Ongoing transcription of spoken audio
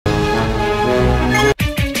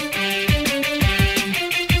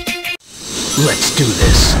Let's do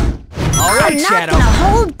this. All right, I'm not Shadow. gonna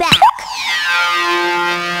hold back.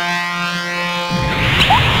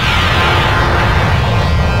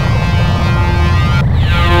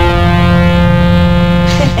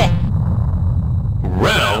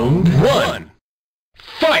 Round 1.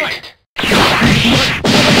 Fight!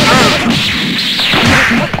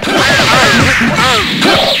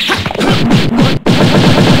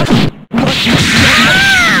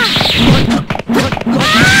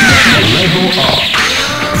 Level up.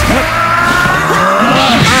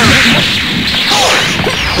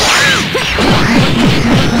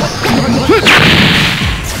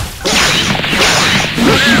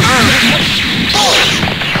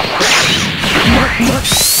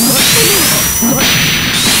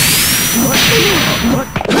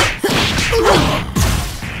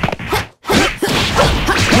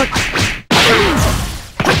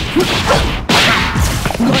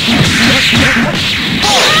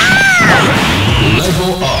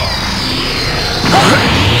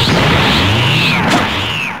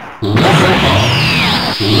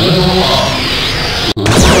 Level up. Level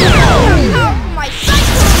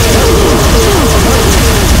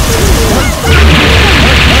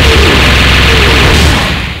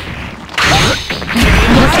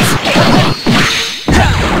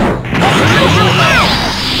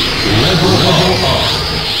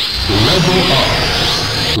up.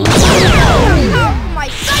 Oh, my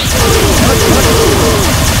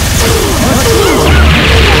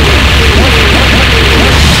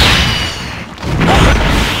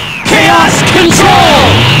Chaos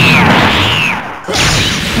control!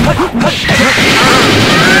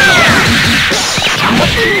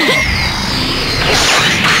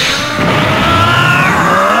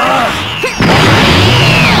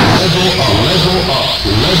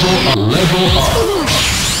 Level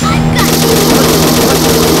up.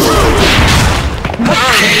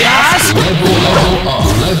 Chaos! Level up.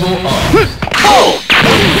 Oh!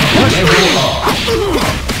 Level up.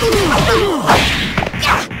 Level up.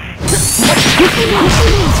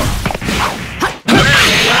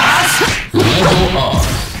 Level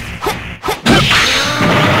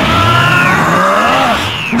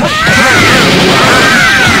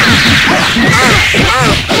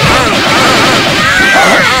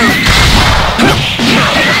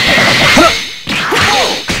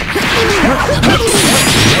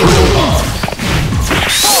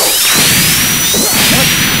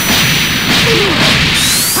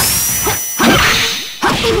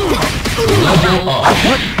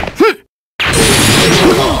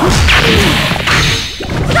up.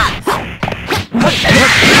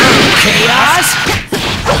 Chaos!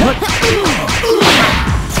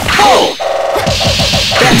 Oh!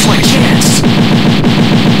 That's my chance!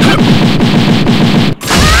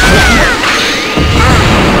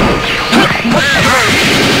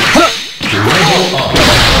 Level up.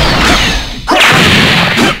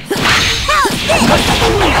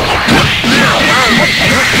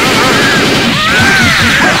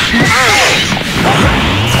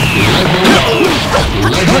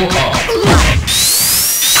 Level up.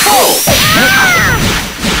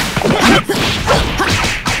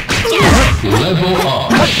 Level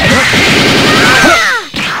up.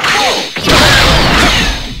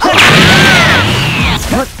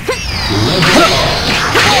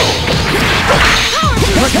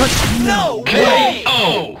 No way!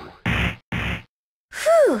 KO!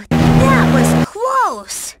 Whew, that was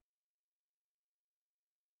close.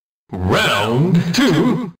 Round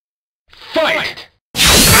 2. Fight!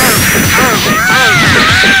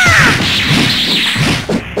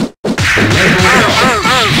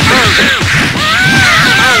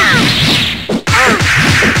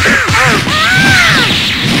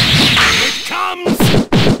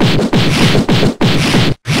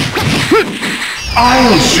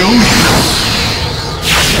 I'll show you!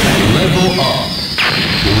 Level up.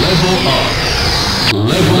 Level up.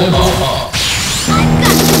 Level up.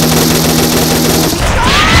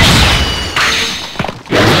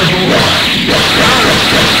 Level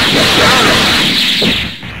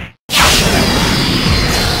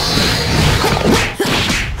up.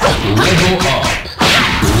 Level up.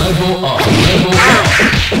 Level up. Level up. Level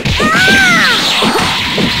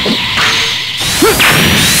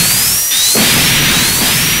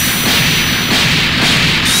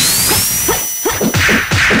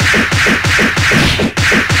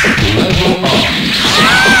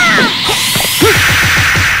up.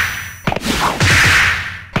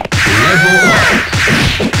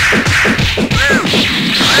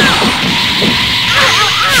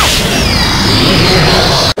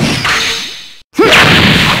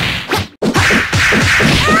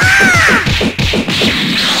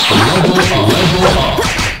 Level up.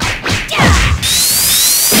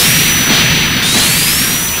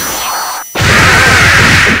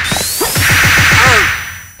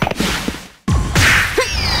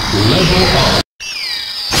 Level up.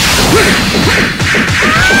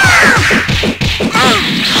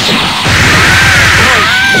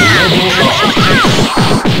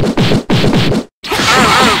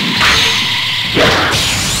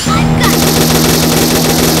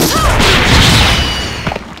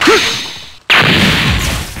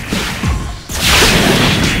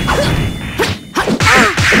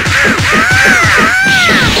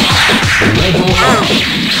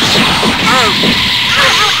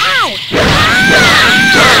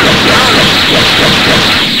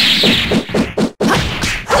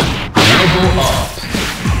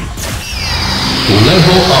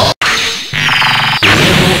 Level up.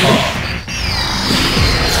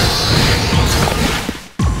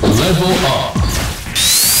 Level up.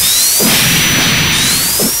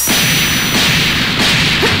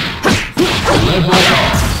 Level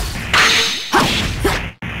up.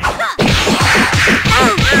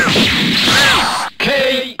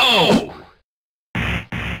 KO.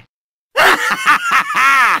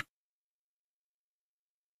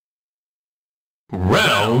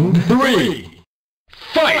 Round 3.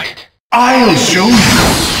 Fight! I'll show you.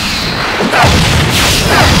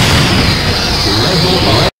 Level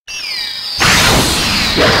up.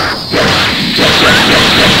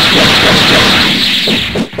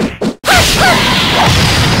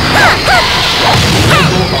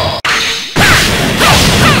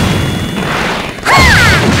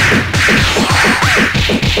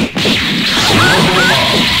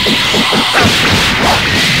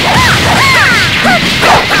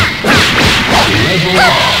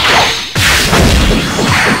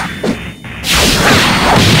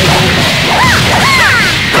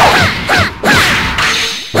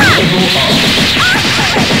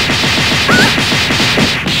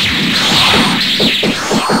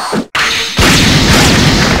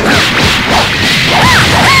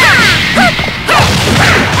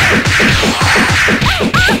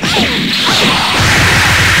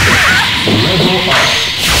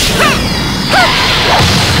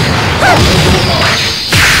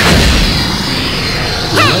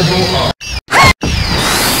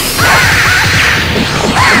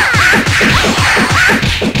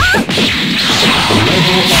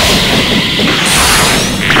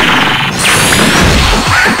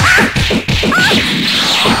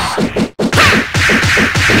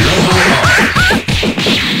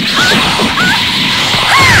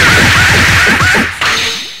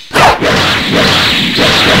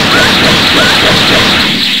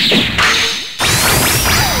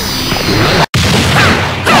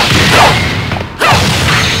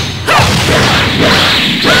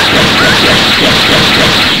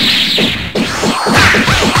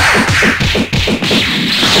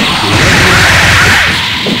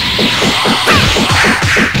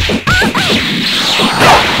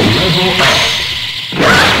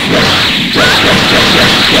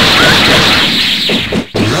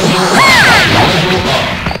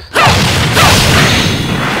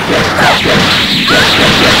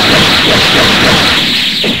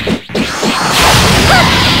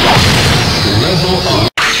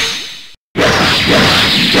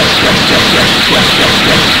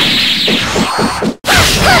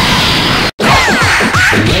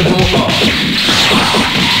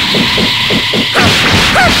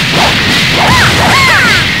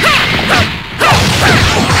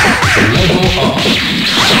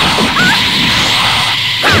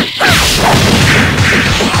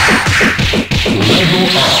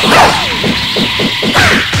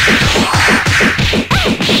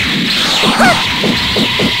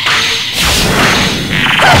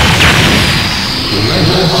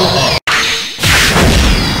 Level up.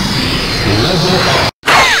 Level up.